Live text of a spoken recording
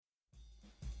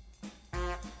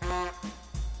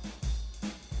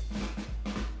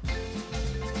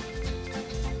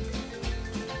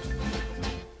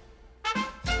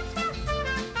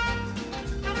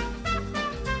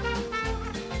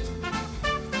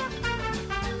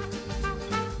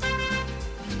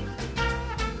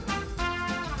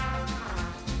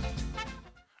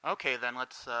Okay, then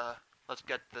let's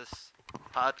get this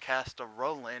podcast a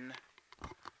rolling.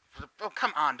 Oh,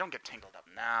 come on! Don't get tangled up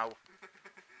now.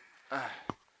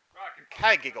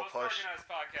 Hi, Giggle Most Push. organized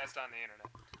podcast on the internet.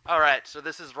 All right, so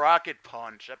this is Rocket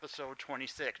Punch, episode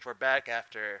 26. We're back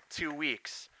after 2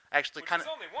 weeks. Actually, Which is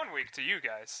only 1 week to you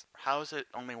guys. How is it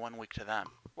only 1 week to them?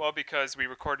 Well, because we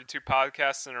recorded 2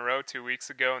 podcasts in a row 2 weeks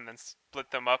ago and then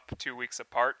split them up 2 weeks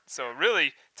apart. So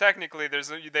really, technically,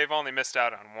 they've only missed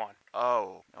out on one.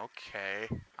 Oh, okay.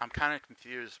 I'm kind of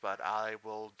confused, but I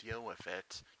will deal with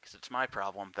it because it's my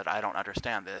problem that I don't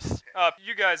understand this.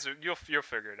 You guys, you'll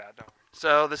figure it out, don't worry.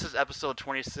 So this is episode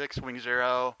 26. Wing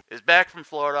Zero is back from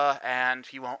Florida, and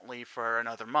he won't leave for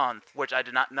another month, which I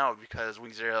did not know because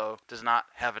Wing Zero does not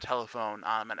have a telephone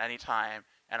on him at any time,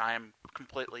 and I am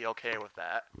completely okay with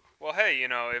that. Well, hey,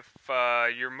 if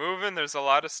you're moving, there's a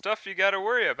lot of stuff you got to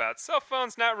worry about. Cell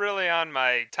phone's not really on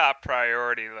my top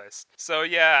priority list. So,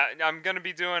 yeah, I'm going to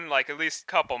be doing, at least a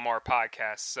couple more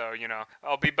podcasts. So,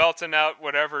 I'll be belting out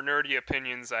whatever nerdy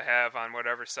opinions I have on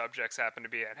whatever subjects happen to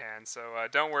be at hand. So,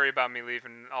 don't worry about me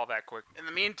leaving all that quick. In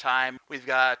the meantime, we've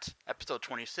got episode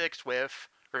 26 with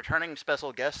returning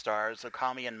special guest stars,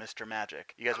 Okami and Mr.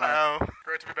 Magic. You guys Hello.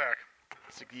 Great to be back.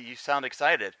 You sound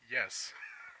excited Yes.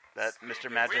 that Mr.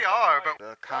 Magic... We are,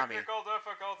 but Kami. Technical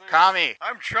difficulties. Kami!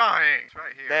 I'm trying. It's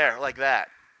right here. There, like that.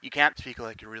 You can't speak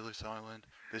like you're really silent.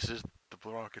 This is the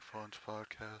Rocket Punch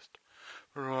podcast.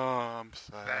 Oh, I'm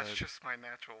sad. That's just my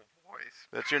natural voice.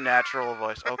 That's your natural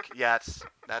voice. Okay, yeah,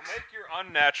 that's... Make your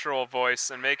unnatural voice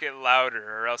and make it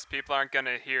louder, or else people aren't going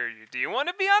to hear you. Do you want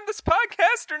to be on this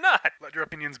podcast or not? Let your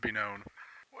opinions be known.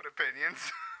 What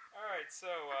opinions? Alright,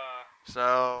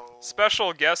 So...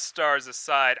 special guest stars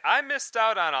aside, I missed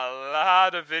out on a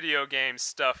lot of video game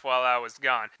stuff while I was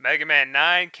gone. Mega Man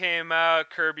 9 came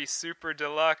out, Kirby Super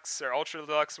Deluxe, or Ultra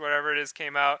Deluxe, whatever it is,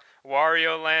 came out.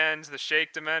 Wario Land, the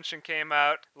Shake Dimension came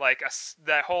out.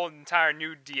 That whole entire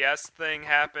new DS thing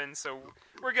happened, so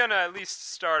we're gonna at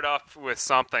least start off with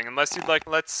something. Unless you'd like,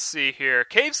 let's see here.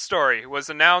 Cave Story was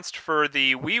announced for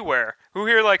the WiiWare. Who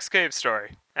here likes Cave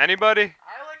Story? Anybody?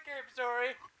 I like Cave Story.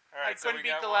 Alright, I couldn't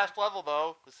beat the last level,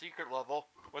 though. The secret level.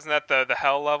 Wasn't that the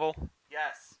hell level?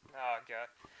 Yes. Oh,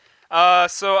 God.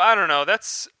 So, I don't know.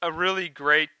 That's a really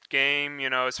great game,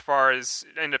 as far as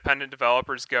independent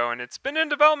developers go. And it's been in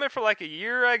development for a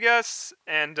year, I guess.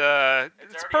 And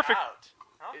it's perfect. Out.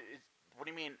 Huh? What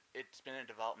do you mean it's been in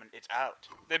development? It's out.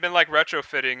 They've been,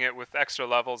 retrofitting it with extra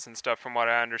levels and stuff, from what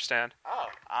I understand. Oh,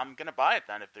 I'm gonna buy it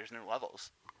then if there's new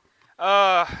levels.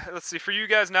 Let's see. For you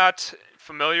guys not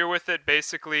familiar with it,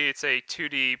 basically it's a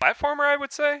 2D platformer, I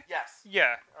would say? Yes.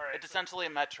 Yeah. All right. It's essentially a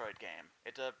Metroid game.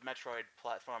 It's a Metroid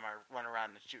platformer, run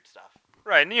around and shoot stuff.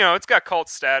 Right, and it's got cult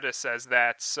status as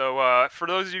that. So for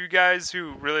those of you guys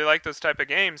who really like those type of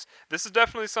games, this is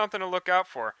definitely something to look out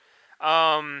for.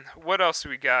 What else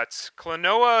we got?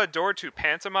 Klonoa Door to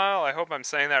Pantomile, I hope I'm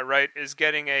saying that right, is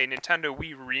getting a Nintendo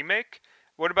Wii remake.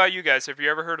 What about you guys? Have you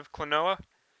ever heard of Klonoa?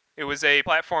 It was a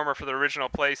platformer for the original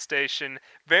PlayStation.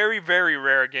 Very, very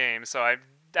rare game, so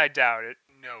I doubt it.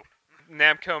 No.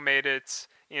 Namco made it,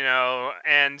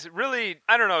 and really,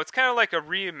 I don't know, it's kind of like a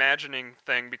reimagining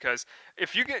thing, because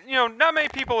if you get, not many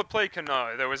people have played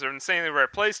Klonoa. There was an insanely rare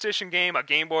PlayStation game, a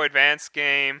Game Boy Advance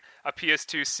game, a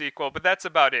PS2 sequel, but that's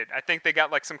about it. I think they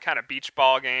got some kind of beach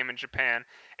ball game in Japan,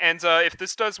 and if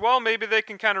this does well, maybe they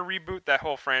can kind of reboot that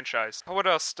whole franchise. What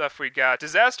else stuff we got?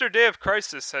 Disaster Day of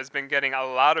Crisis has been getting a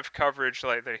lot of coverage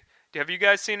lately. Have you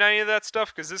guys seen any of that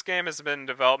stuff? Because this game has been in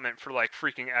development for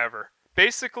freaking ever.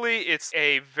 Basically, it's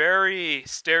a very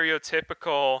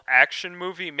stereotypical action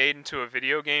movie made into a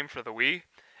video game for the Wii.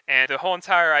 And the whole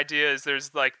entire idea is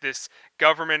there's this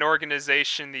government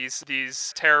organization,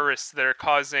 these terrorists that are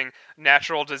causing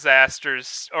natural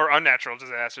disasters, or unnatural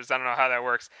disasters, I don't know how that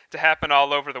works, to happen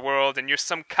all over the world. And you're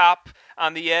some cop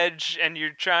on the edge, and you're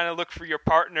trying to look for your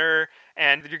partner,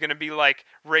 and you're going to be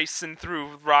racing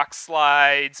through rock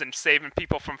slides and saving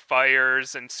people from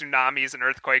fires and tsunamis and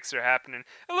earthquakes are happening.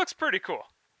 It looks pretty cool.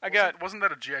 Wasn't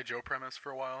that a G.I. Joe premise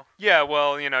for a while? Yeah,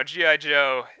 well, G.I.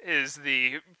 Joe is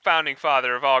the founding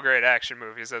father of all great action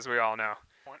movies, as we all know.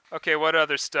 Okay, what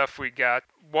other stuff we got?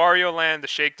 Wario Land, the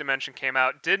Shake Dimension came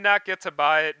out. Did not get to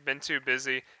buy it, been too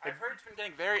busy. I've heard it's been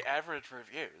getting very average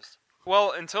reviews.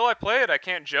 Well, until I play it, I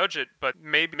can't judge it, but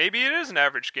maybe it is an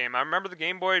average game. I remember the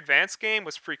Game Boy Advance game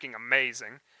was freaking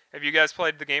amazing. Have you guys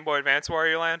played the Game Boy Advance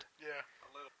Wario Land? Yeah, a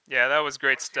little. Yeah, that was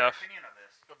great stuff. What's your opinion of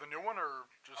this? Of the new one or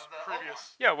just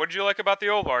previous? Yeah, what did you like about the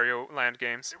old Wario Land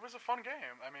games? It was a fun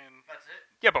game. I mean... That's it?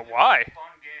 Yeah, but why?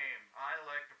 Fun game. I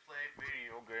like to play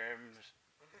video games.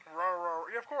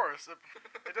 Yeah, of course.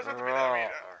 It doesn't have to be that. I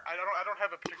mean, I don't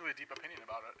have a particularly deep opinion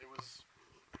about it. It was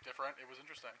different. It was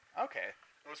interesting. Okay.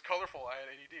 It was colorful. I had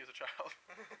ADD as a child.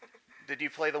 Did you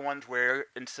play the ones where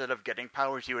instead of getting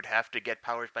powers, you would have to get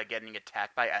powers by getting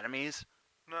attacked by enemies?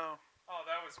 No. Oh,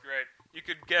 that was great. You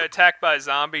could get attacked by a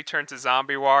zombie, turn to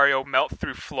Zombie Wario, melt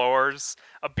through floors.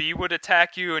 A bee would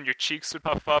attack you, and your cheeks would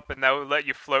puff up, and that would let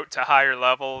you float to higher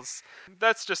levels.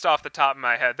 That's just off the top of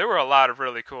my head. There were a lot of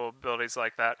really cool abilities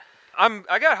like that.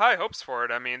 I got high hopes for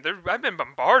it. I mean, I've been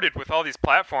bombarded with all these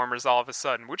platformers all of a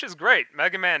sudden, which is great.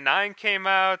 Mega Man 9 came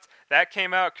out, that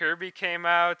came out, Kirby came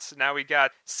out. Now we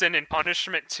got Sin and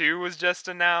Punishment 2 was just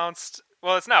announced.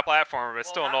 Well, it's not a platformer, but it's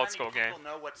still an old school game. People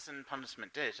know what Sin and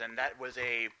Punishment is, and it was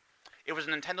a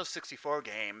Nintendo 64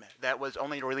 game that was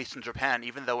only released in Japan,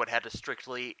 even though it had a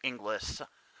strictly English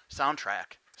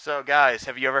soundtrack. So, guys,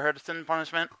 have you ever heard of Sin and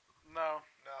Punishment? No.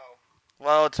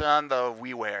 Well, it's on the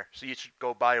WiiWare, so you should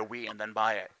go buy a Wii and then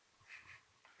buy it.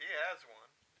 He has one.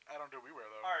 I don't do WiiWare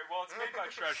though. All right, well, it's made by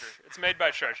Treasure. It's made by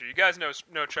Treasure. You guys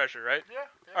know Treasure, right? Yeah.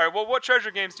 All right, well, what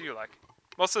Treasure games do you like?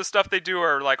 Most of the stuff they do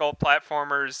are like old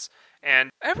platformers,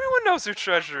 and everyone knows who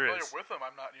Treasure I'm is. familiar with them.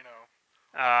 I'm not,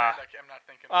 I'm not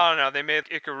thinking. I don't know. They made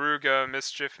Ikaruga,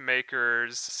 Mischief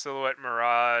Makers, Silhouette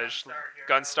Mirage,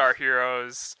 Gunstar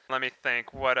Heroes. Let me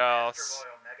think. What else?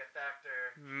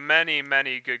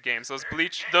 Many good games. Those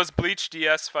Bleach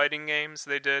DS fighting games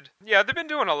they did. Yeah, they've been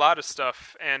doing a lot of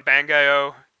stuff. And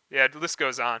Bangai-O. Yeah, the list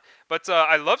goes on. But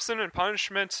I love Sin and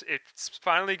Punishment. It's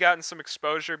finally gotten some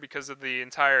exposure because of the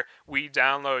entire Wii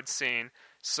download scene.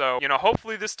 So,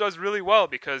 hopefully this does really well,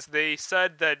 because they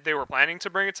said that they were planning to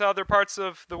bring it to other parts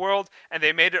of the world, and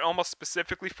they made it almost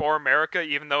specifically for America,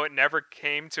 even though it never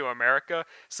came to America.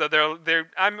 So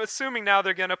I'm assuming now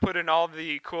they're going to put in all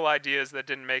the cool ideas that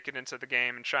didn't make it into the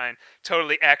game and try and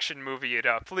totally action movie it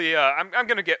up. I'm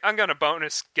going to get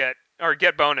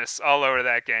bonus all over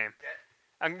that game.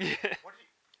 What are you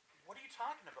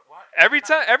talking about? What?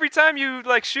 Every time you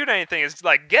shoot anything, it's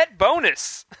like, get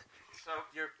bonus. So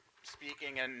you're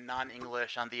speaking in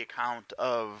non-English on the account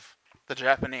of the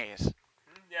Japanese.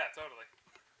 Yeah, totally.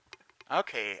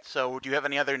 Okay, so do you have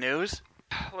any other news?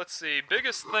 Let's see.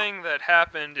 Biggest thing that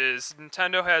happened is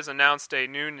Nintendo has announced a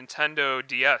new Nintendo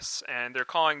DS, and they're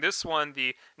calling this one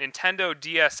the Nintendo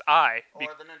DSi. Or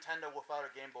the Nintendo without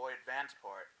a Game Boy Advance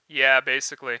port. Yeah,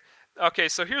 basically. Okay,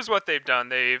 so here's what they've done.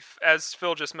 They've, as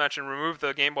Phil just mentioned, removed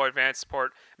the Game Boy Advance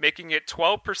port, making it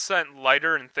 12%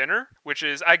 lighter and thinner, which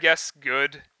is, I guess,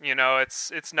 good.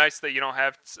 It's nice that you don't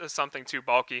have something too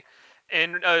bulky.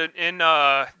 And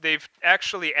they've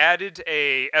actually added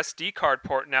a SD card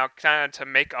port now, kind of to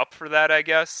make up for that, I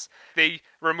guess. They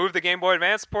removed the Game Boy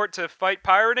Advance port to fight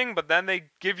pirating, but then they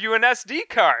give you an SD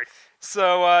card.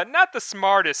 So, not the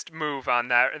smartest move on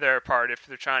their part if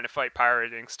they're trying to fight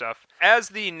pirating stuff. As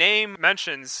the name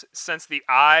mentions, since the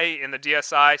I in the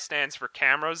DSi stands for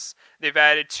cameras, they've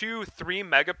added 2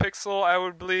 3-megapixel, I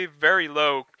would believe, very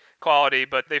low quality,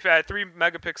 but they've added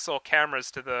 3-megapixel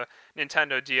cameras to the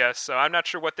Nintendo DS, so I'm not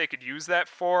sure what they could use that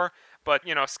for, but,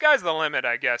 sky's the limit,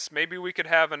 I guess. Maybe we could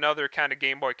have another kind of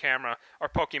Game Boy camera, or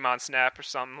Pokemon Snap, or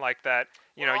something like that,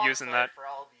 using that. For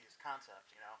all these concepts,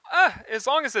 As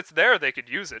long as it's there, they could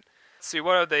use it. Let's see,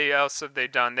 what else have they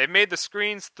done? They've made the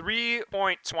screens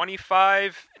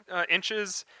 3.25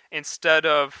 inches instead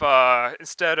of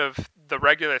the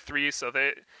regular 3, so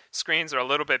the screens are a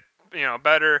little bit,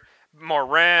 better. More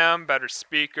RAM, better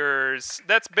speakers.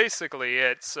 That's basically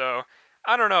it. So,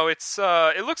 I don't know. It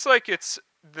looks like it's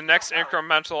the next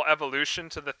incremental evolution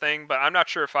to the thing, but I'm not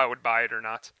sure if I would buy it or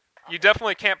not. You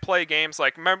definitely can't play games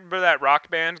like, remember that Rock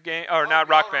Band game? Or not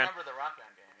Rock Band. I remember the Rock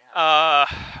Band game, yeah.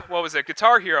 What was it?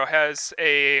 Guitar Hero has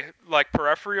a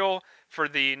peripheral for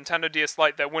the Nintendo DS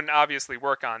Lite that wouldn't obviously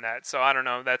work on that. So I don't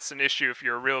know. That's an issue if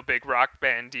you're a real big Rock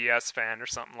Band DS fan or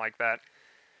something like that.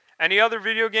 Any other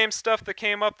video game stuff that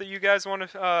came up that you guys want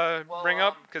to bring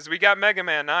up? Because we got Mega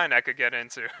Man 9 I could get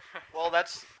into. Well,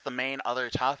 that's the main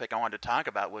other topic I wanted to talk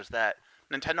about, was that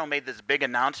Nintendo made this big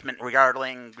announcement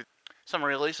regarding some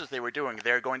releases they were doing.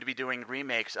 They're going to be doing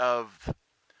remakes of,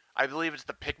 I believe it's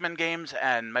the Pikmin games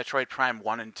and Metroid Prime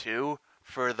 1 and 2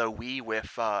 for the Wii,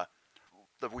 with the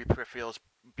Wii peripherals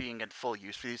being in full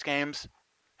use for these games.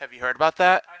 Have you heard about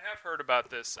that? I have heard about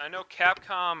this. I know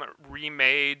Capcom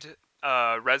remade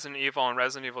Resident Evil and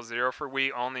Resident Evil 0 for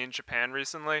Wii only in Japan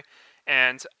recently,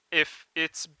 and if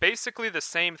it's basically the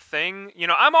same thing,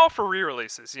 I'm all for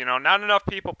re-releases. Not enough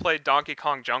people played Donkey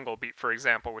Kong Jungle Beat, for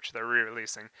example, which they're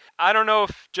re-releasing. I don't know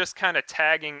if just kind of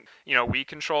tagging, Wii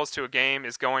controls to a game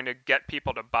is going to get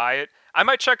people to buy it. I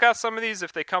might check out some of these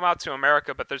if they come out to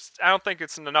America, but I don't think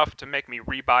it's enough to make me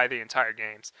re-buy the entire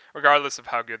games, regardless of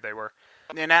how good they were.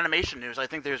 In animation news, I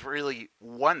think there's really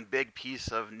one big piece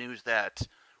of news that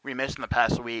we missed in the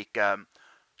past week.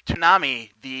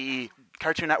 Toonami, the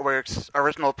Cartoon Network's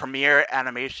original premiere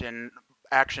animation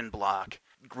action block,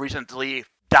 recently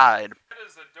died. That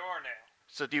is a doornail.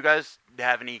 So do you guys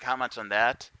have any comments on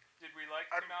that? Did we like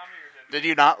Toonami or didn't? Did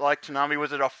you not like Toonami?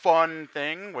 Was it a fun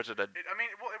thing? Was it a... I mean,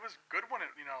 well, it was good when it,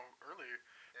 early.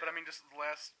 But I mean, just the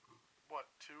last,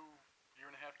 2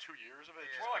 years of it.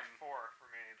 It's more like 4 for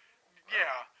me.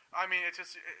 Yeah. I mean, it's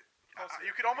just...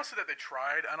 you could almost say that they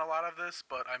tried on a lot of this,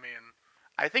 but I mean...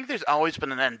 I think there's always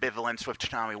been an ambivalence with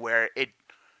Toonami where it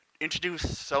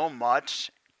introduced so much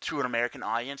to an American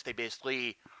audience. They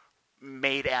basically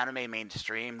made anime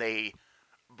mainstream. They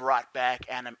brought back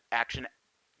action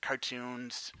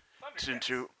cartoons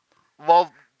to...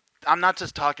 Well, I'm not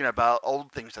just talking about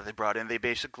old things that they brought in. They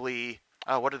basically...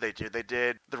 what did they do? They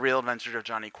did The Real Adventures of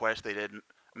Johnny Quest. They did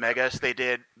Megas. They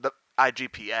did the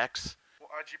IGPX. Well,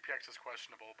 IGPX is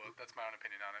questionable, but that's my own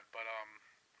opinion on it. But,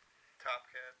 Top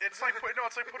Cat. it's like putting down...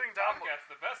 Top Cat's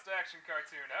the best action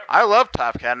cartoon ever. I love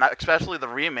Top Cat, especially the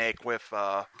remake with...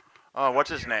 what's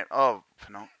his name? Oh,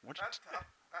 no. What's Not Top.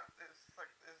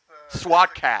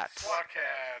 SWAT Cats. SWAT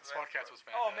Cats was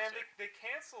fantastic. Oh man, they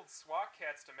canceled SWAT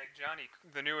Cats to make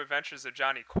the New Adventures of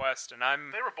Johnny Quest, and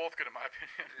They were both good in my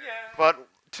opinion. Yeah. But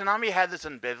Toonami had this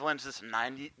ambivalence, this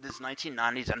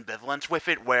 1990s ambivalence with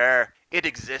it, where it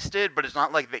existed, but it's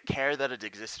not like they care that it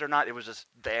existed or not. It was just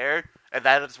there, and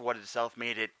that is what itself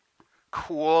made it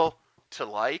cool to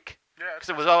like. Yeah. Because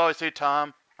it was always, hey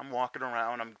Tom, I'm walking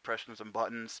around, I'm pressing some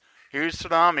buttons. Here's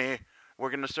Toonami. We're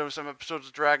gonna show some episodes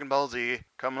of Dragon Ball Z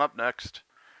coming up next.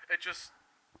 It just...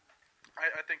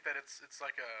 I think that it's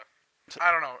like a...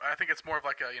 I don't know. I think it's more of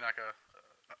like a, like a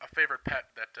favorite pet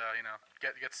that,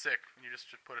 gets sick, and you just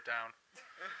should put it down.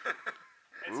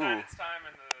 It's had its time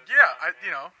in the... Yeah,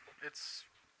 it's...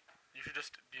 You should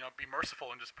just, be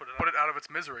merciful and just put it out of its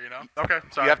misery, Okay,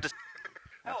 sorry. You have to...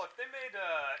 Hell, if they made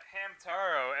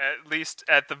Hamtaro, at least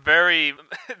at the very...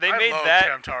 They I made loved that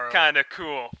Hamtaro. kind of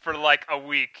cool for like a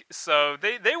week. So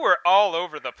they were all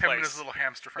over the Him and his place. little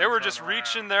hamster friends They were running just around.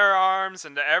 reaching their arms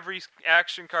into every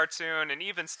action cartoon and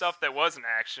even stuff that wasn't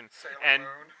action.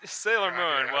 Sailor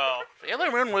Moon, yeah. well...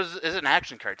 Sailor Moon is an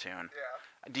action cartoon.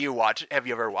 Yeah. Do you watch it? Have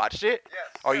you ever watched it?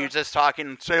 Yes. Or are you just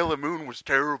talking, Sailor Moon was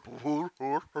terrible?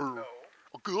 No.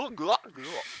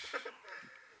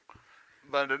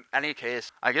 But in any case,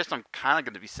 I guess I'm kind of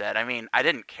going to be sad. I mean, I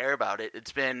didn't care about it.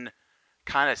 It's been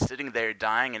kind of sitting there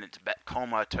dying in its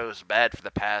comatose bed for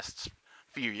the past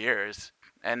few years.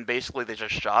 And basically they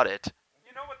just shot it.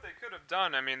 You know what they could have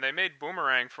done? I mean, they made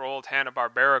Boomerang for old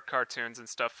Hanna-Barbera cartoons and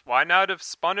stuff. Why not have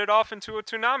spun it off into a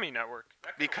Toonami network?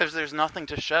 Because there's nothing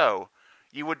to show.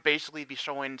 You would basically be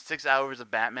showing 6 hours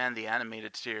of Batman the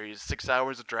Animated Series, 6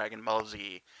 hours of Dragon Ball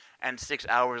Z, and 6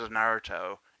 hours of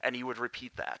Naruto, and you would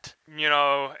repeat that.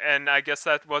 And I guess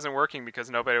that wasn't working because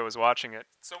nobody was watching it.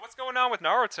 So what's going on with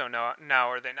Naruto now?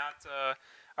 Are they not,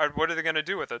 what are they going to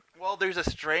do with it? Well, there's a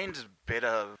strange bit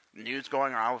of news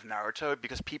going around with Naruto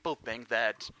because people think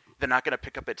that they're not going to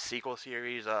pick up its sequel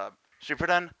series,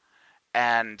 Shippuden,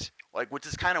 and, which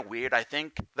is kind of weird. I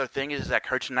think the thing is that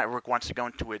Cartoon Network wants to go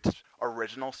into its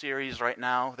original series right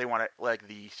now. They want it,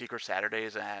 the Secret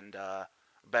Saturdays and,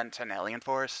 Ben 10 Alien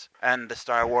Force, and the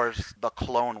Star Wars, the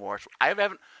Clone Wars. I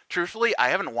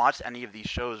haven't watched any of these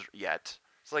shows yet.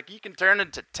 It's you can turn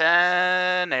into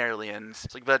 10 aliens.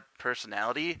 It's but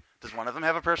personality? Does one of them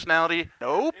have a personality?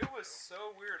 Nope. It was so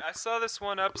weird. I saw this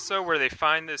one episode where they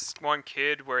find this one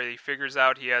kid where he figures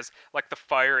out he has the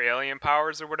fire alien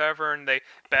powers or whatever, and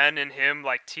Ben and him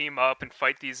team up and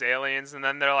fight these aliens, and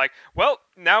then they're like, well,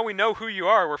 now we know who you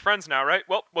are. We're friends now, right?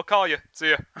 Well, we'll call you. See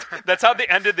ya. That's how they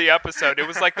ended the episode. It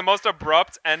was the most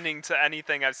abrupt ending to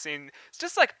anything I've seen. It's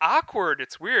just awkward.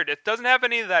 It's weird. It doesn't have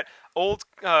any of that old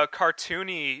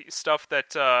cartoony stuff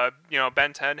that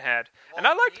Ben 10 had. And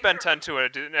I liked Ben 10 to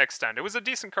an extent. It was a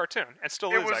decent cartoon. It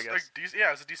still is, I guess. It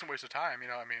was a decent waste of time,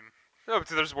 I mean... No, but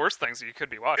there's worse things that you could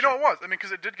be watching. It was. I mean,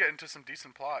 because it did get into some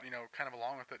decent plot, kind of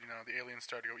along with it, the aliens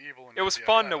started to go evil. And it was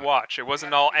fun to watch. It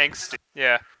wasn't all angsty.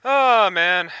 Yeah. Oh,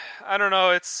 man. I don't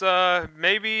know. It's,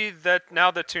 maybe that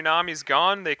now that Toonami's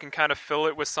gone, they can kind of fill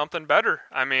it with something better.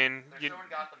 I mean... They're showing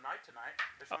Gotham Knight tonight.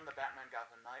 They're showing the Batman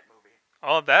Gotham Knight movie.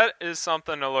 Oh, that is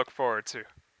something to look forward to.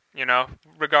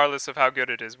 Regardless of how good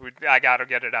it is. I gotta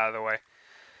get it out of the way.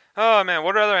 Oh, man.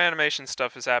 What other animation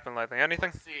stuff has happened lately?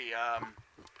 Anything? Let's see,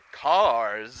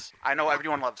 Cars. I know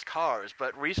everyone loves Cars,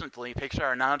 but recently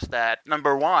Pixar announced that,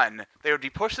 number one, they would be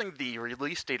pushing the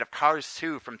release date of Cars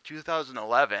 2 from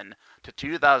 2011 to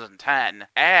 2010,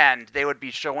 and they would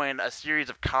be showing a series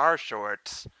of car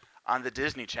shorts on the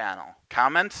Disney Channel.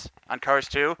 Comments on Cars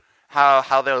 2?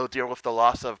 how they'll deal with the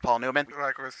loss of Paul Newman.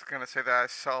 Like, I was gonna say that I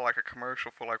saw like a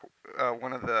commercial for like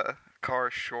one of the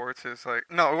car shorts. Is like,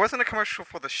 no, it wasn't a commercial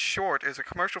for the short. It was a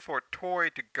commercial for a toy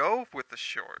to go with the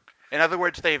short. In other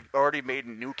words, they've already made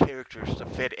new characters to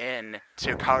fit in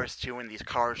to Cars 2 in these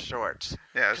Cars shorts.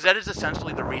 Yeah, Because that is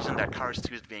essentially the reason that Cars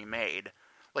 2 is being made.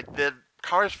 Like, the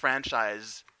Cars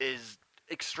franchise is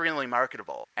extremely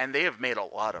marketable, and they have made a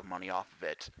lot of money off of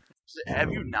it. So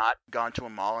have you not gone to a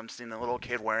mall and seen a little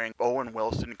kid wearing Owen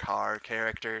Wilson car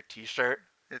character t-shirt?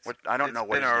 I don't know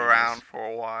what it's his been name around is. for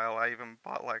a while. I even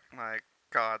bought like my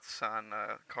godson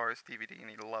Cars DVD, and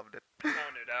he loved it. Tone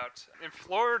it out. In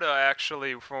Florida,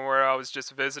 actually, from where I was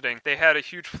just visiting, they had a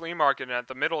huge flea market, and at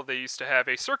the middle they used to have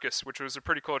a circus, which was a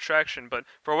pretty cool attraction, but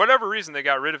for whatever reason they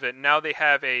got rid of it. Now they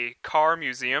have a car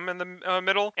museum in the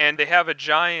middle, and they have a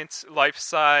giant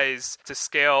life-size to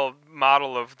scale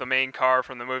model of the main car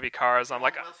from the movie Cars. I'm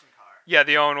like, yeah,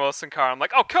 the Owen Wilson car. I'm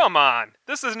like, oh, come on.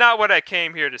 This is not what I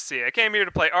came here to see. I came here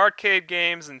to play arcade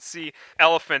games and see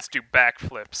elephants do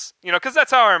backflips. You know, because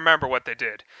that's how I remember what they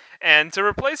did. And to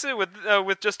replace it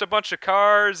with just a bunch of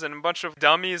cars and a bunch of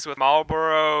dummies with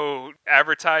Marlboro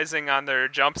advertising on their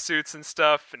jumpsuits and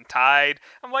stuff and Tide,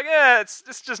 I'm like, it's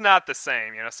just not the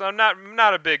same, you know. So I'm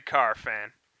not a big car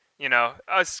fan, you know,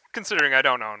 considering I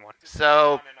don't own one.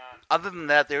 So, On and on. other than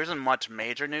that, there isn't much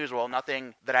major news. Well,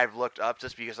 nothing that I've looked up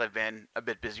just because I've been a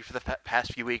bit busy for the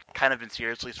past few weeks. Kind of been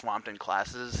seriously swamped in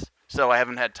classes. So I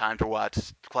haven't had time to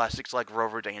watch classics like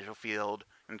Rover Dangerfield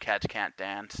and Cats Can't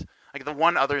Dance. Like, the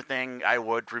one other thing I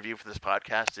would review for this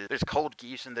podcast is there's Cold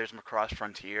Geese and there's Macross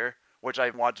Frontier, which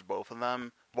I've watched both of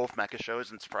them, both mecha shows,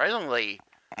 and surprisingly,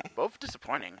 both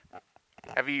disappointing.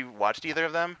 Have you watched either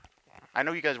of them? I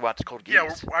know you guys watched Code Geass. Yeah,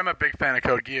 I'm a big fan of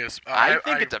Code Geass. I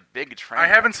think it's a big trend. I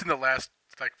haven't seen the last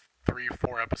like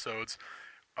 3-4 episodes.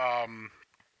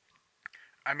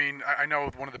 I mean, I know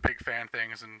one of the big fan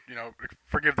things, and you know,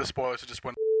 forgive the spoilers. It just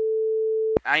went.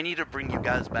 I need to bring you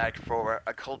guys back for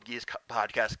a Code Geass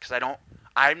podcast because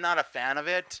I'm not a fan of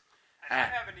it. And I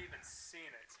haven't even seen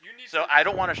it. You need So I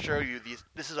don't want to show you these.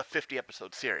 This is a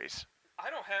 50-episode series. I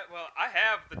don't have. Well, I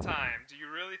have the time. Do you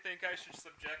really think I should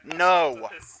subject myself No.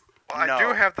 to this? Well, No. I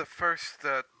do have the first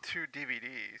 2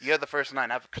 DVDs. You had the first 9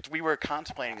 episodes because we were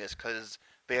contemplating this because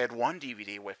they had one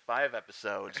DVD with 5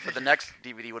 episodes, but the next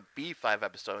DVD would be 5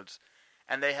 episodes,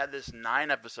 and they had this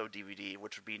 9-episode DVD,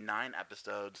 which would be 9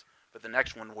 episodes, but the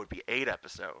next one would be 8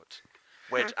 episodes,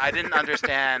 which I didn't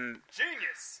understand.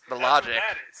 Genius. The That's logic. What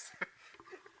that is.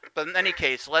 But in any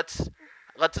case, let's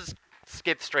just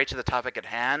skip straight to the topic at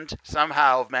hand.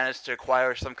 Somehow I've managed to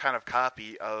acquire some kind of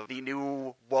copy of the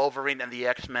new Wolverine and the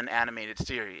X-Men animated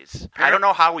series. I don't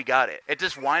know how we got it. It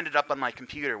just winded up on my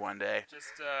computer one day.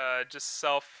 Just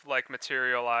self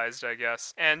materialized, I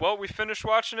guess. And well, we finished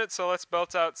watching it, so let's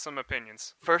belt out some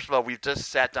opinions. First of all, we've just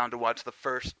sat down to watch the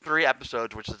first 3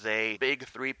 episodes, which is a big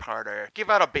 3-parter. Give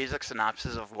out a basic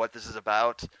synopsis of what this is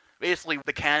about. Basically,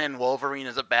 the canon Wolverine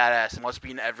is a badass and must be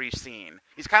in every scene.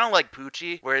 He's kind of like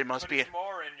Poochie, where he must But be. it's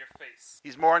more in your face.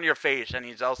 He's more in your face, and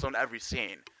he's also in every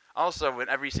scene. Also, in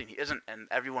every scene he isn't, and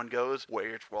everyone goes,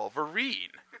 "Where's Wolverine?"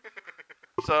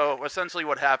 So, essentially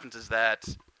what happens is that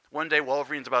one day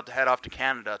Wolverine's about to head off to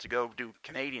Canada to go do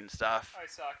Canadian stuff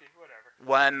Aisaki, whatever.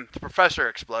 when the professor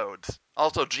explodes.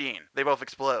 Also Jean. They both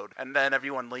explode. And then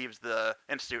everyone leaves the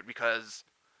institute because,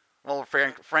 well,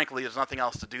 frankly, there's nothing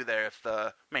else to do there if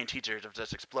the main teachers have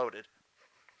just exploded.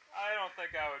 I don't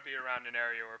think I would be around an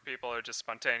area where people are just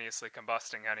spontaneously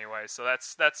combusting anyway, so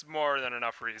that's more than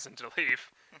enough reason to leave.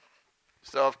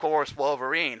 So, of course,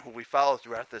 Wolverine, who we follow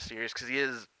throughout this series, because he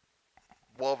is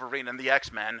Wolverine and the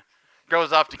X-Men,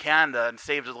 goes off to Canada and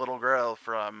saves a little girl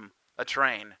from a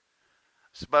train.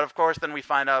 But, of course, then we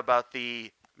find out about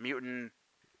the Mutant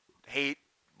Hate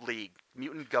League.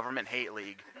 Mutant Government Hate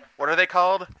League. What are they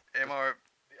called? MRD,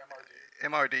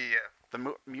 yeah.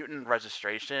 The Mutant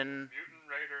Registration Mutant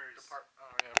Raiders.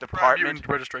 Department. Mutant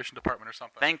Registration Department or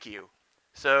something. Thank you.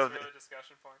 So, Is there a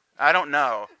discussion point? I don't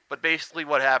know, but basically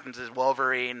what happens is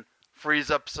Wolverine frees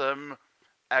up some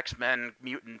X-Men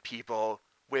mutant people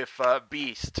with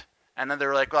Beast, and then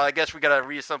they're like, well, I guess we gotta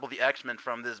reassemble the X-Men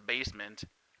from this basement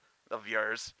of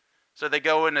yours. So they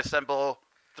go and assemble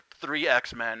 3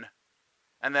 X-Men,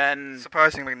 and then...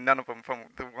 Surprisingly, none of them from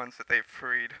the ones that they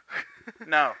freed.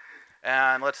 No.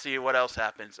 And let's see what else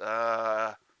happens.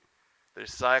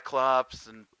 There's Cyclops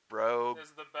and Rogue. This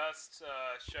is the best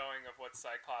showing of what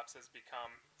Cyclops has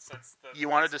become since the... You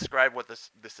want to describe what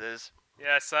this is?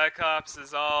 Yeah, Cyclops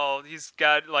is he's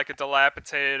got like a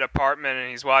dilapidated apartment and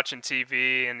he's watching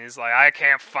TV and he's like, I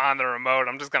can't find the remote,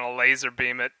 I'm just gonna laser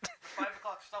beam it. 5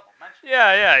 o'clock supplementary.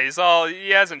 Yeah, he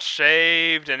hasn't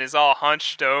shaved and he's all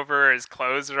hunched over. His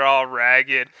clothes are all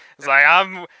ragged. It's like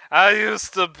I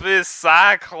used to be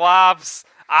Cyclops.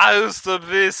 I used to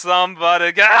be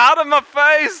somebody. Get out of my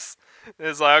face!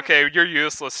 It's like, okay, you're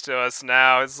useless to us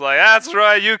now. It's like, that's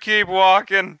right, you keep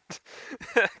walking.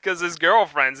 Because his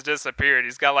girlfriend's disappeared.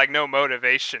 He's got like no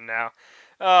motivation now.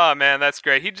 Oh man, that's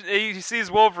great. He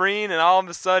sees Wolverine and all of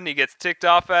a sudden he gets ticked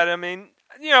off at him. I mean,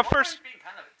 first. being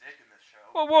kind of a dick in this show.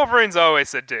 Well, Wolverine's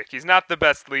always a dick. He's not the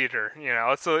best leader,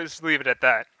 let's just leave it at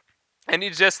that. And he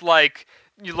just,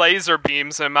 laser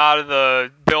beams him out of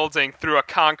the building through a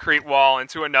concrete wall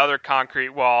into another concrete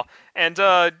wall. And,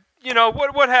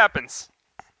 what happens?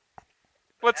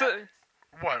 What's it?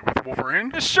 What, with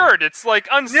Wolverine? His shirt, it's,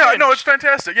 unsinged. Yeah, no, it's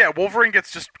fantastic. Yeah, Wolverine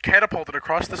gets just catapulted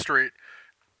across the street.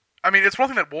 I mean, it's one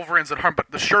thing that Wolverine's unharmed,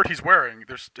 but the shirt he's wearing,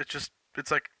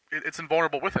 it's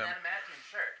invulnerable with him.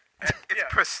 It's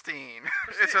pristine.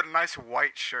 It's a nice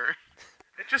white shirt.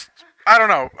 It just, I don't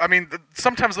know. I mean,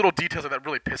 sometimes little details like that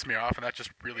really piss me off, and that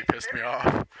just really pissed me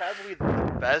off. Probably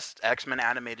the best X-Men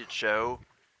animated show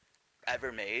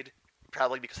ever made.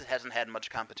 Probably because it hasn't had much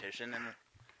competition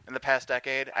in the past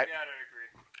decade. Yeah, I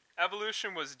agree.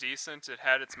 Evolution was decent. It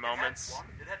had its moments.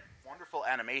 It had wonderful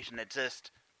animation. It just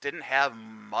didn't have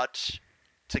much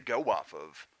to go off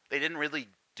of. They didn't really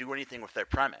do anything with their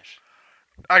premise.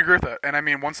 I agree with that, and I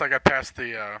mean, once I got past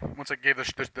once I gave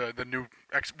the new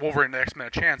Wolverine and X-Men a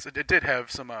chance, it did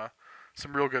have some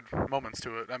real good moments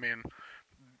to it. I mean,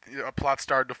 a plot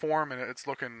started to form, and it's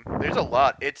looking. There's a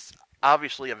lot. It's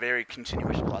obviously a very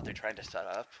continuous plot they're trying to set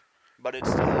up, but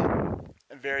it's still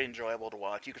very enjoyable to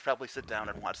watch. You could probably sit down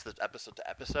and watch this episode to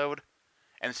episode,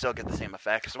 and still get the same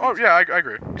effect. Oh yeah, I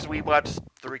agree. Because we watched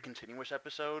 3 continuous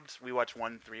episodes. We watched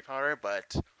 1 3-parter,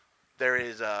 but there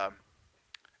is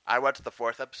I watched the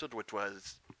 4th episode, which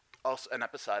was also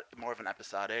more of an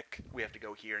episodic. We have to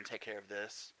go here and take care of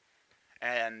this.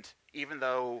 And even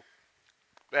though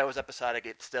that was episodic,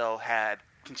 it still had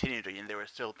continuity, and there were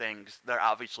still things that are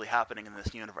obviously happening in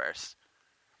this universe.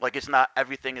 Like, it's not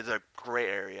everything is a gray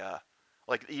area.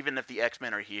 Like, even if the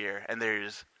X-Men are here, and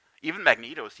even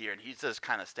Magneto's here, and he's just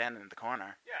kind of standing in the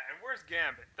corner. Yeah, and where's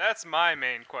Gambit? That's my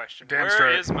main question. Damn Where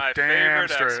straight. is my Damn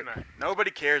favorite straight. X-Men? Nobody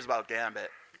cares about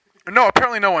Gambit. No,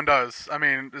 apparently no one does. I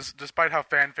mean, despite how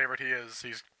fan favorite he is,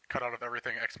 he's cut out of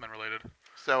everything X-Men related.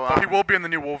 So, But he will be in the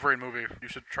new Wolverine movie. You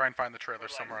should try and find the trailer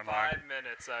somewhere online. 5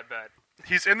 minutes, I bet.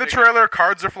 He's in the trailer,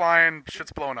 cards are flying,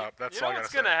 shit's blowing up. That's all I gotta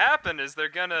what's say. going to happen is they're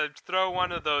going to throw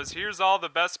one of those, here's all the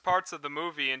best parts of the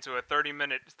movie into a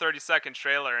 30-second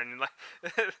trailer. And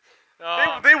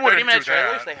They wouldn't 30-minute do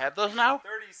trailers? that. They have those now?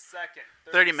 30-second.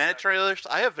 30-minute trailers?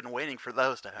 I have been waiting for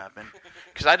those to happen.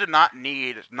 Because I did not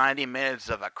need 90 minutes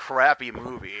of a crappy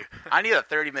movie. I need a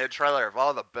 30-minute trailer of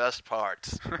all the best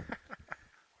parts.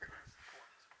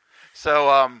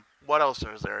 So, what else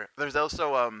is there? There's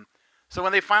also, so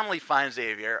when they finally find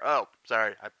Xavier... Oh,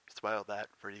 sorry, I spoiled that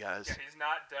for you guys. Yeah, he's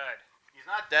not dead. He's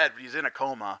not dead, but he's in a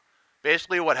coma.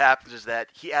 Basically what happens is that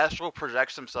he astral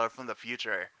projects himself from the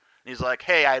future. And he's like,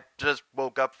 hey, I just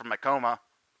woke up from my coma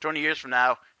 20 years from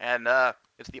now, and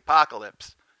it's the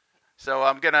apocalypse. So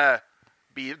I'm going to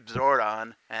be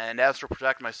Zordon and astral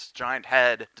project my giant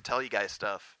head to tell you guys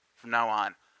stuff from now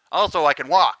on. Also, I can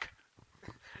walk.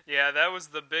 Yeah, that was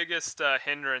the biggest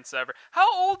hindrance ever. How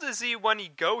old is he when he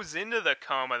goes into the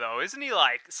coma, though? Isn't he,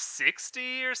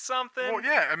 60 or something? Well,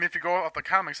 yeah, I mean, if you go off the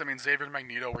comics, I mean, Xavier and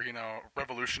Magneto were,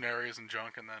 revolutionaries and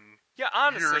junk, and then yeah,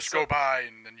 honestly, years go by,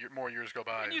 and then more years go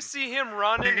by. And you see him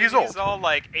running, He's he's old. all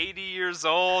 80 years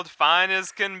old, fine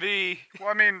as can be. Well,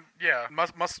 I mean, yeah, well,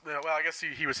 I guess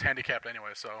he was handicapped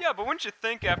anyway, so. Yeah, but wouldn't you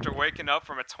think after waking up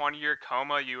from a 20-year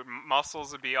coma, your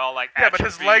muscles would be all Yeah, but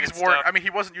his atrophied legs and weren't. stuff? I mean,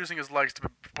 he wasn't using his legs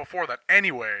before that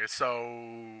anyway, so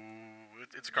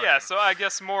it's a cartoon. Yeah, so I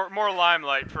guess more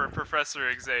limelight for Professor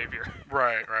Xavier.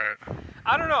 Right.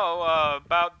 I don't know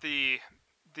about the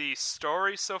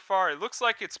story so far. It looks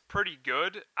like it's pretty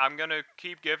good. I'm gonna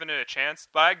keep giving it a chance,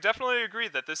 but I definitely agree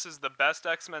that this is the best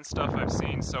X-Men stuff I've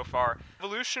seen so far.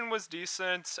 Evolution was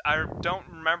decent. I don't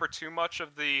remember too much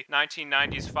of the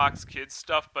 1990s Fox Kids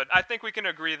stuff, but I think we can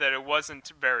agree that it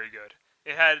wasn't very good.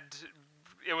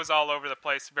 It was all over the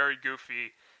place, very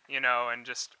goofy, and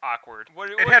just awkward.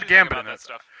 What It did had you think Gambit about in that it.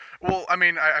 stuff? Well, I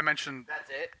mean, I mentioned That's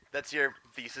it? That's your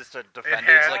thesis to it defend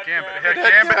had it? Gambit. It Gambit. had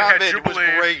Gambit. It had Gambit was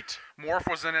Jubilee. great.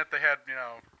 Morph was in it. They had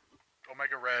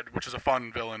Omega Red, which is a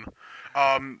fun villain.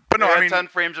 But no, They I had mean, 10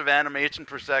 frames of animation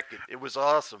per second. It was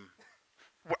awesome.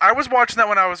 I was watching that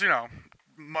when I was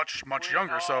much We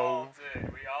younger. all So, did.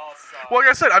 We all saw. well, like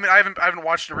I said, I mean, I haven't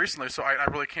watched it recently, so I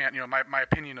really can't. My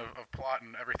opinion of plot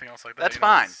and everything else like that. That's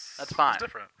fine. Is That's fine.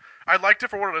 different. I liked it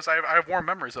for what it is. I have warm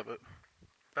memories of it.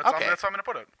 Okay. That's how I'm gonna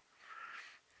put it.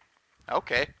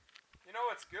 Okay. You know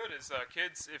what's good is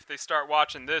kids, if they start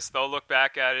watching this, they'll look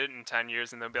back at it in 10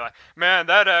 years and they'll be like, man,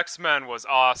 that X-Men was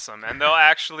awesome. And they'll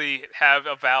actually have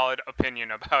a valid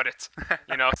opinion about it.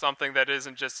 Something that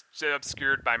isn't just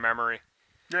obscured by memory.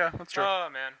 Yeah, that's true. Oh,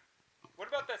 man. What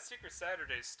about that Secret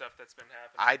Saturdays stuff that's been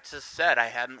happening? I just said I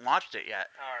hadn't watched it yet.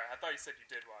 All right, I thought you said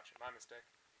you did watch it. My mistake.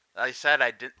 I said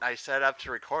I didn't. I set up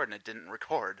to record and it didn't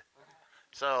record.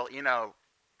 So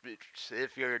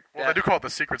if you're Well, they do call it the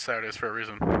Secret Saturdays for a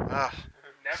reason.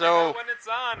 Never So- know when it's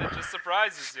on. It just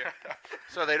surprises you.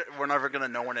 so we're never gonna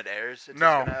know when it airs. It's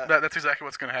No, just gonna, that's exactly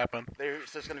what's gonna happen.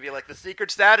 It's just gonna be like the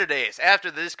Secret Saturdays after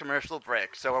this commercial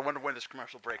break. So I wonder when this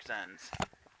commercial break ends.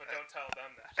 But don't tell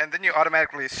them that. And then you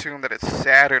automatically assume that it's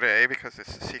Saturday because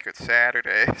it's the Secret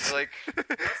Saturdays. It's like Does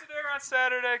it air on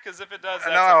Saturday? Because if it does,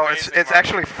 that's no, amazing, it's Mark.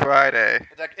 actually Friday.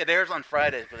 it airs on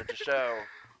Fridays, but it's a show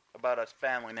about a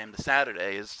family named the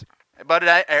Saturdays. But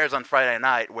it airs on Friday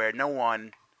night, where no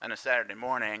one on a Saturday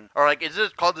morning, or like, is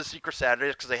it called the Secret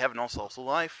Saturdays because they have no social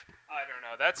life? I don't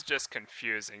know. That's just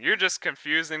confusing. You're just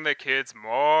confusing the kids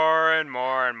more and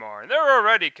more and more. And they're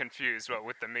already confused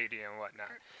with the media and whatnot.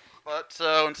 But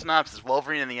so in synopsis,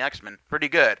 Wolverine and the X-Men, pretty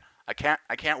good. I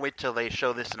can't wait till they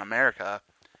show this in America.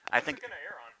 I What's think it gonna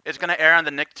air on? it's gonna air on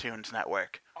the Nicktoons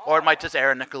network, or it might just air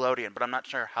on Nickelodeon. But I'm not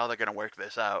sure how they're gonna work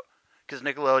this out because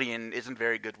Nickelodeon isn't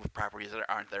very good with properties that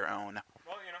aren't their own.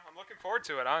 Well, I'm looking forward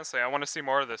to it. Honestly, I want to see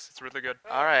more of this. It's really good.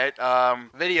 All right,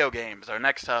 video games. Our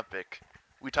next topic.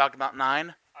 We talked about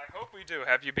 9. I hope we do.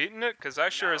 Have you beaten it? Because I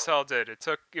sure as hell did.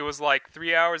 It was like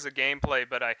 3 hours of gameplay,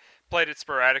 but I played it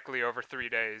sporadically over 3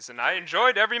 days, and I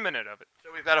enjoyed every minute of it. So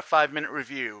we've got a 5-minute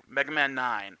review. Mega Man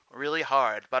 9, really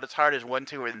hard, about as hard as 1,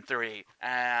 2, and 3,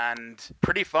 and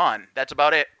pretty fun. That's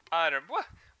about it. I don't.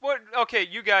 What? Okay,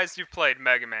 you've played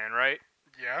Mega Man, right?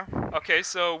 Yeah. Okay,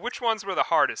 so which ones were the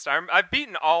hardest? I've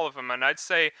beaten all of them, and I'd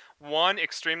say 1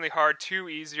 extremely hard, 2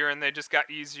 easier, and they just got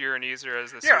easier and easier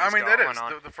as the series Yeah, I mean that went is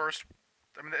on. the first.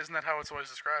 I mean, isn't that how it's always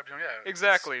described? Yeah.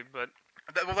 Exactly, but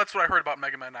Well, that's what I heard about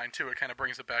Mega Man 9 too. It kind of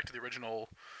brings it back to the original.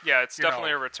 yeah, it's you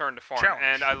definitely know, a return to form, challenge.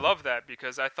 and I love that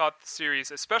because I thought the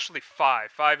series, especially 5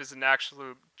 is an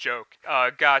absolute joke,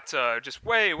 got just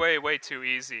way, way, way too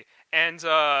easy. And,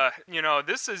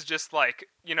 this is just like,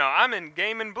 I'm in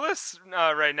Game & Bliss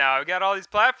right now. I've got all these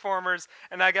platformers,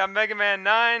 and I got Mega Man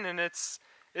 9, and it's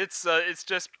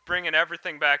just bringing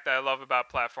everything back that I love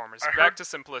about platformers. Back to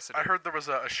simplicity. I heard there was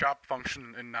a shop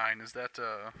function in 9. Is that?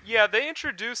 Yeah, they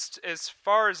introduced, as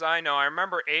far as I know, I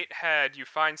remember 8 had you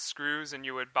find screws and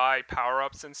you would buy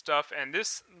power-ups and stuff, and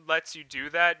this lets you do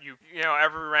that.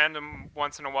 Every random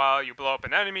once in a while, you blow up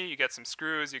an enemy, you get some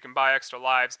screws, you can buy extra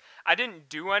lives. I didn't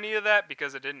do any of that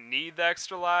because I didn't need the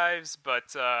extra lives,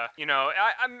 but,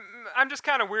 I'm just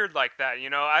kind of weird like that,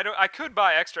 I could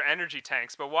buy extra energy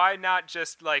tanks, but why not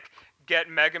just get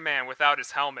Mega Man without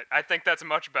his helmet? I think that's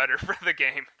much better for the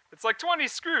game. It's like 20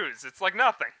 screws. It's like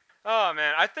nothing. Oh,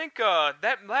 man. I think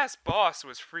that last boss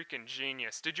was freaking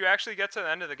genius. Did you actually get to the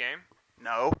end of the game?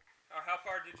 No, Or how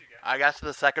far did you get? I got to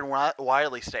the second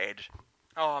Wily stage.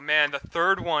 Oh, man. The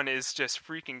third one is just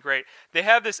freaking great. They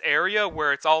have this area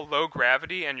where it's all low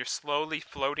gravity and you're slowly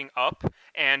floating up,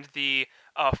 and the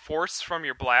force from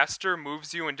your blaster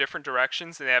moves you in different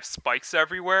directions, and they have spikes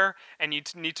everywhere, and you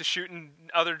need to shoot in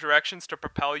other directions to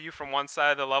propel you from one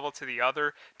side of the level to the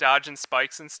other, dodging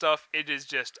spikes and stuff. It is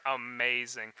just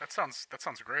amazing. That sounds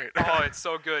great. Oh, it's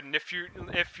so good. And if you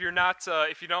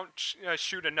don't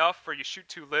shoot enough, or you shoot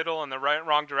too little in the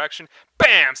wrong direction,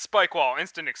 bam, spike wall,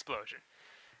 instant explosion.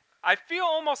 I feel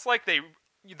almost like they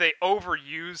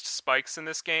overused spikes in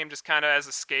this game, just kind of as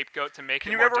a scapegoat to make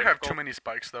Can it you more ever difficult. have too many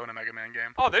spikes though in a Mega Man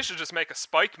game? Oh, they should just make a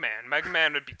Spike Man. Mega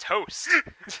Man would be toast.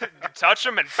 Touch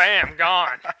him and bam,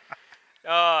 gone.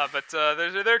 But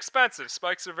they're expensive.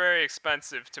 Spikes are very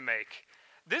expensive to make.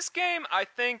 This game, I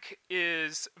think,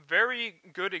 is very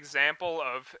good example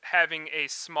of having a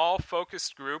small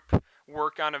focused group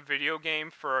work on a video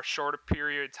game for a shorter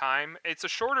period of time. It's a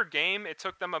shorter game. It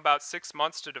took them about 6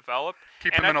 months to develop.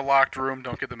 Keep them in a locked room.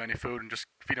 Don't give them any food, and just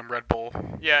feed them Red Bull.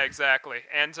 Yeah, exactly.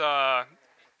 And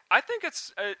I think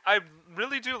I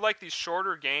really do like these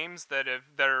shorter games that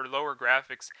are lower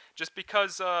graphics, just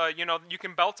because you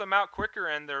can belt them out quicker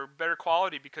and they're better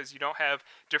quality because you don't have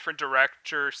different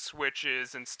director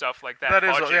switches and stuff like that. That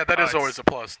is Budget always a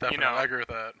plus. Definitely, know, I agree with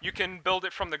that. You can build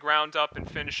it from the ground up and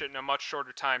finish it in a much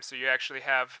shorter time, so you actually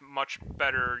have much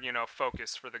better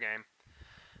focus for the game.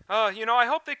 I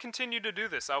hope they continue to do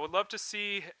this. I would love to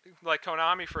see, like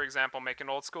Konami, for example, make an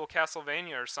old school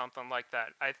Castlevania or something like that.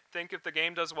 I think if the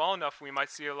game does well enough, we might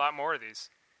see a lot more of these.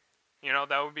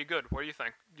 That would be good. What do you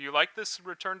think? Do you like this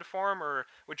return to form, or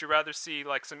would you rather see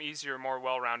like some easier, more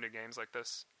well-rounded games like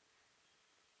this?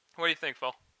 What do you think,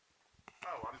 Phil?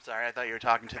 Oh, I'm sorry. I thought you were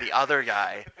talking to the other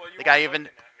guy. Well, you The guy weren't even.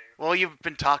 looking at me. Well, you've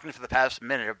been talking for the past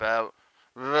minute about.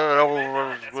 That's what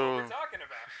we're talking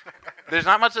about. There's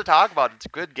not much to talk about. It's a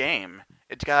good game.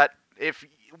 It's got.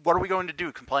 What are we going to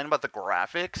do? Complain about the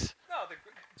graphics? No,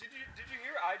 did you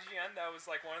hear IGN? That was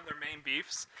like one of their main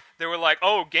beefs. They were like,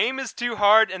 "Oh, game is too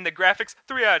hard, and the graphics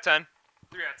 3 out of 10,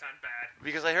 3 out of 10 bad."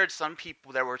 Because I heard some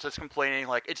people that were just complaining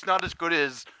like it's not as good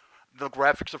as the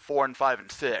graphics of 4 and 5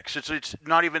 and 6. It's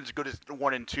not even as good as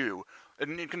 1 and 2.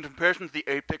 And in comparison to the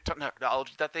 8-bit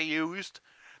technology that they used,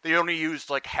 they only used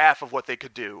like half of what they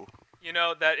could do.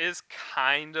 That is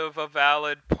kind of a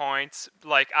valid point.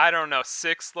 Like, I don't know,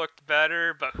 6 looked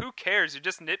better, but who cares? You're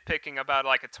just nitpicking about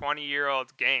like a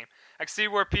 20-year-old game. I can see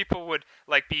where people would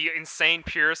like be insane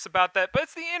purists about that, but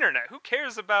it's the internet. Who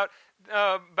cares about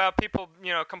people,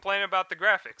 complaining about the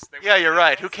graphics? Yeah, you're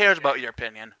right. Who cares about your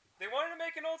opinion? They wanted to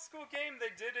make an old school game,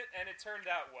 they did it, and it turned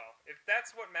out well. If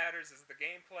that's what matters is the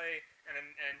gameplay and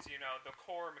the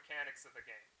core mechanics of the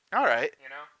game. All right. You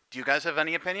know? Do you guys have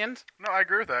any opinions? No, I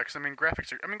agree with that. Because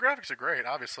graphics are great.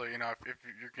 Obviously, if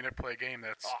you're gonna play a game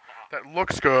that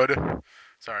looks good,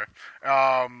 sorry,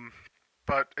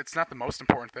 but it's not the most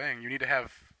important thing. You need to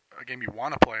have a game you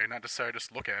want to play, not necessarily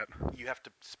just look at. You have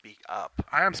to speak up.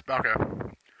 Okay,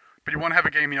 but you want to have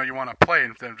a game you want to play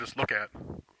instead of just look at.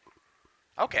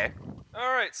 Okay.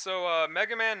 Alright, so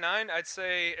Mega Man 9, I'd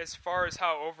say as far as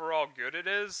how overall good it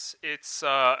is, it's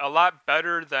a lot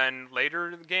better than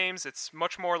later games. It's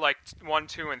much more like 1,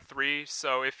 2, and 3,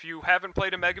 so if you haven't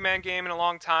played a Mega Man game in a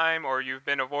long time, or you've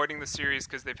been avoiding the series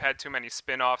because they've had too many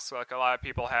spin-offs like a lot of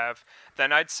people have,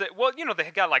 then I'd say,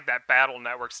 they got like that Battle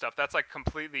Network stuff. That's like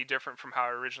completely different from how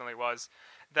it originally was.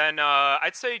 Then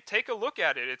I'd say take a look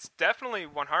at it. It's definitely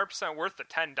 100% worth the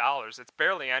 $10. It's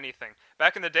barely anything.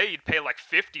 Back in the day, you'd pay like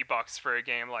 $50 for a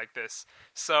game like this.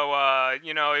 So,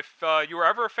 if you were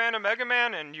ever a fan of Mega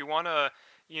Man and you want to,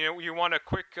 you want a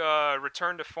quick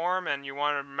return to form and you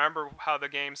want to remember how the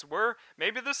games were,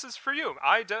 maybe this is for you.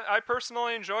 I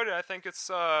personally enjoyed it. I think it's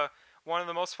one of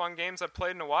the most fun games I've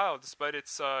played in a while, despite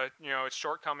its its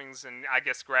shortcomings and I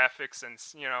guess graphics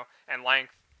and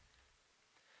length.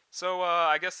 So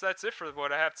I guess that's it for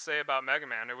what I have to say about Mega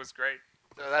Man. It was great.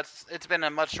 So it's been a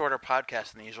much shorter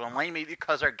podcast than usual, mainly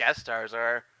because our guest stars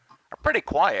are pretty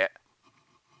quiet.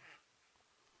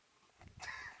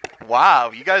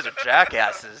 Wow, you guys are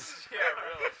jackasses. Yeah,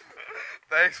 really.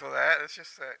 Thanks for that. It's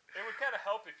just that. It would kind of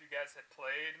help if you guys had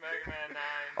played Mega Man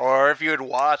 9. Or if you had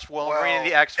watched Wolverine and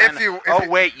the Well, X-Men.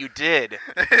 Wait, you did.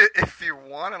 If you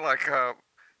want to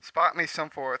spot me some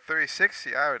for a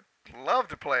 360, I would love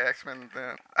to play X-Men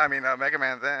then. I mean, Mega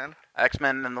Man then.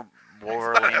 X-Men and the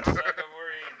Wolverines. Wolverines.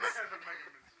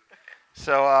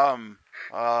 So,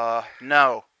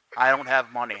 no, I don't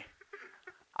have money.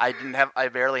 I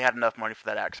barely had enough money for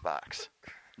that Xbox.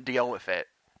 Deal with it.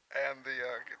 And the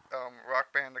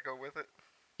Rock Band to go with it.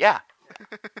 Yeah.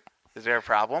 Is there a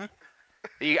problem?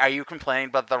 Are you complaining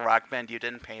about the Rock Band you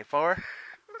didn't pay for?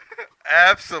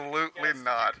 Absolutely Yes.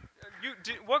 not.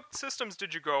 What systems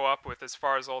did you grow up with as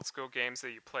far as old school games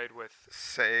that you played with?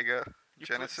 Sega. You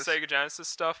Genesis. Sega Genesis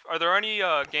stuff. Are there any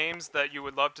games that you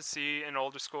would love to see in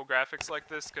older school graphics like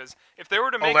this? Because if they were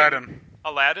to make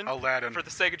Aladdin for the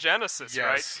Sega Genesis, Yes.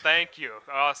 right? Thank you.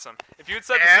 Awesome. If you had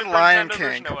said the And Super Lion Nintendo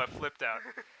version, King. I would have flipped out.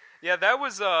 Yeah, that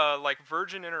was like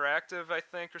Virgin Interactive, I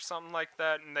think, or something like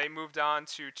that, and they moved on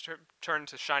to turn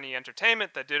to Shiny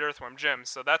Entertainment that did Earthworm Jim.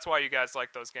 So that's why you guys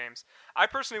like those games. I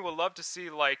personally would love to see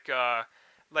like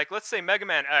let's say Mega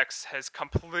Man X has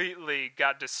completely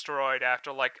got destroyed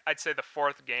after I'd say the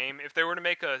 4th game. If they were to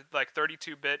make a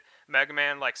 32-bit Mega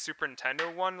Man Super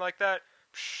Nintendo one like that,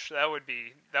 that would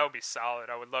be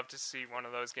solid. I would love to see one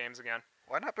of those games again.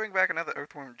 Why not bring back another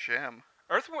Earthworm Jim?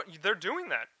 Earthworm, they're doing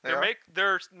that. They are?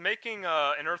 They're making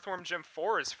an Earthworm Jim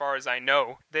 4, as far as I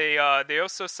know. They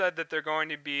also said that they're going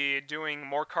to be doing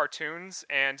more cartoons,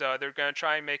 and they're going to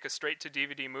try and make a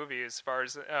straight-to-DVD movie, as far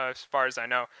as I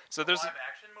know. So there's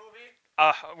live-action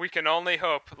movie? we can only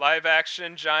hope.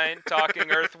 Live-action, giant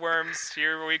talking earthworms.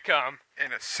 Here we come.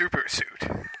 In a super suit.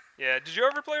 Yeah. Did you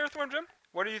ever play Earthworm Jim?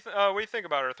 What do you think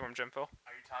about Earthworm Jim, Phil? Are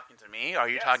you talking to me, or are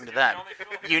you Yes, talking to you're the them? only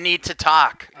Phil. You need to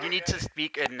talk. You need Okay. to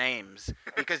speak in names,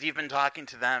 because you've been talking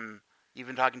to them. You've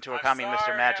been talking to I'm Okami, Mr.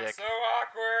 sorry, Magic. I'm so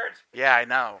awkward. Yeah, I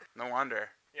know. No wonder.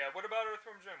 Yeah, what about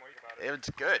Earthworm Jim? What do you think about it? It's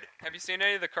good. Have you seen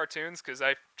any of the cartoons? Because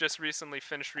I just recently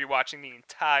finished rewatching the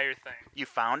entire thing. You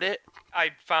found it?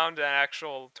 I found an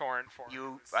actual torrent for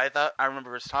it. I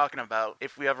remember us talking about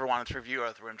if we ever wanted to review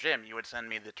Earthworm Jim, you would send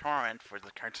me the torrent for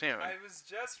the cartoon. I was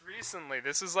just recently.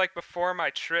 This is like before my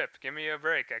trip. Give me a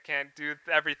break. I can't do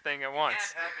everything at once. You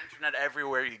can't have internet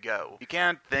everywhere you go. You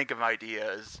can't think of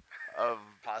ideas of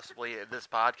possibly this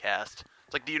podcast.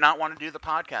 It's like, do you not want to do the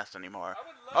podcast anymore?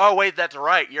 Oh, wait, that's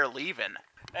right. You're leaving.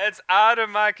 It's out of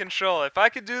my control. If I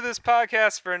could do this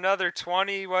podcast for another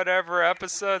 20 whatever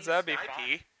episodes, that'd be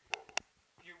fine.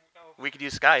 We could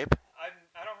use Skype. I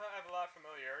don't have a lot of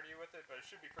familiarity with it, but it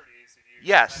should be pretty easy to use.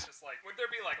 Yes. Just like, would there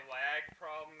be like lag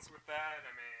problems with that?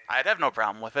 I mean, I'd have no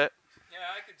problem with it. yeah,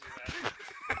 I could do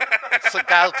that. So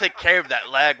I'll take care of that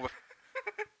lag with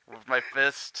my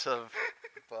fists of...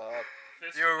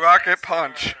 Your rocket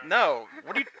punch. No,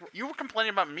 what you were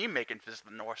complaining about me making Fist of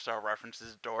the North Star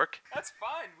references, dork. That's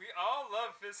fine. We all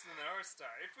love Fist of the North Star.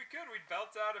 If we could, we'd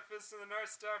belt out a Fist of the North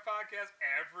Star podcast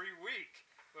every week.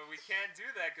 But we can't do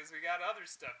that because we got other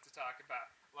stuff to talk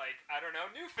about. Like, I don't know,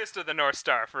 new Fist of the North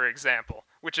Star, for example,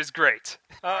 which is great.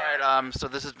 Alright, so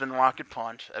this has been Rocket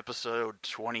Punch, episode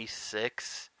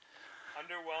 26.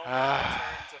 Underwhelming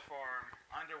return to form.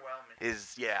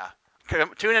 Underwhelming.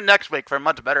 Tune in next week for a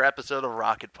much better episode of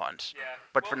Rocket Punch. Yeah.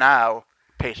 But for now,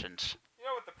 patience. You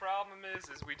know what the problem is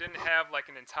we didn't have like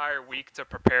an entire week to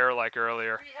prepare like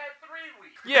earlier. We had 3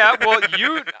 weeks. Yeah, well,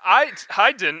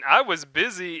 I didn't. I was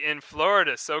busy in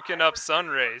Florida soaking up sun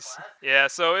rays. Yeah,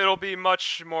 so it'll be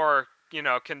much more,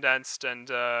 condensed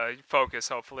and focused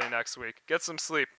hopefully next week. Get some sleep.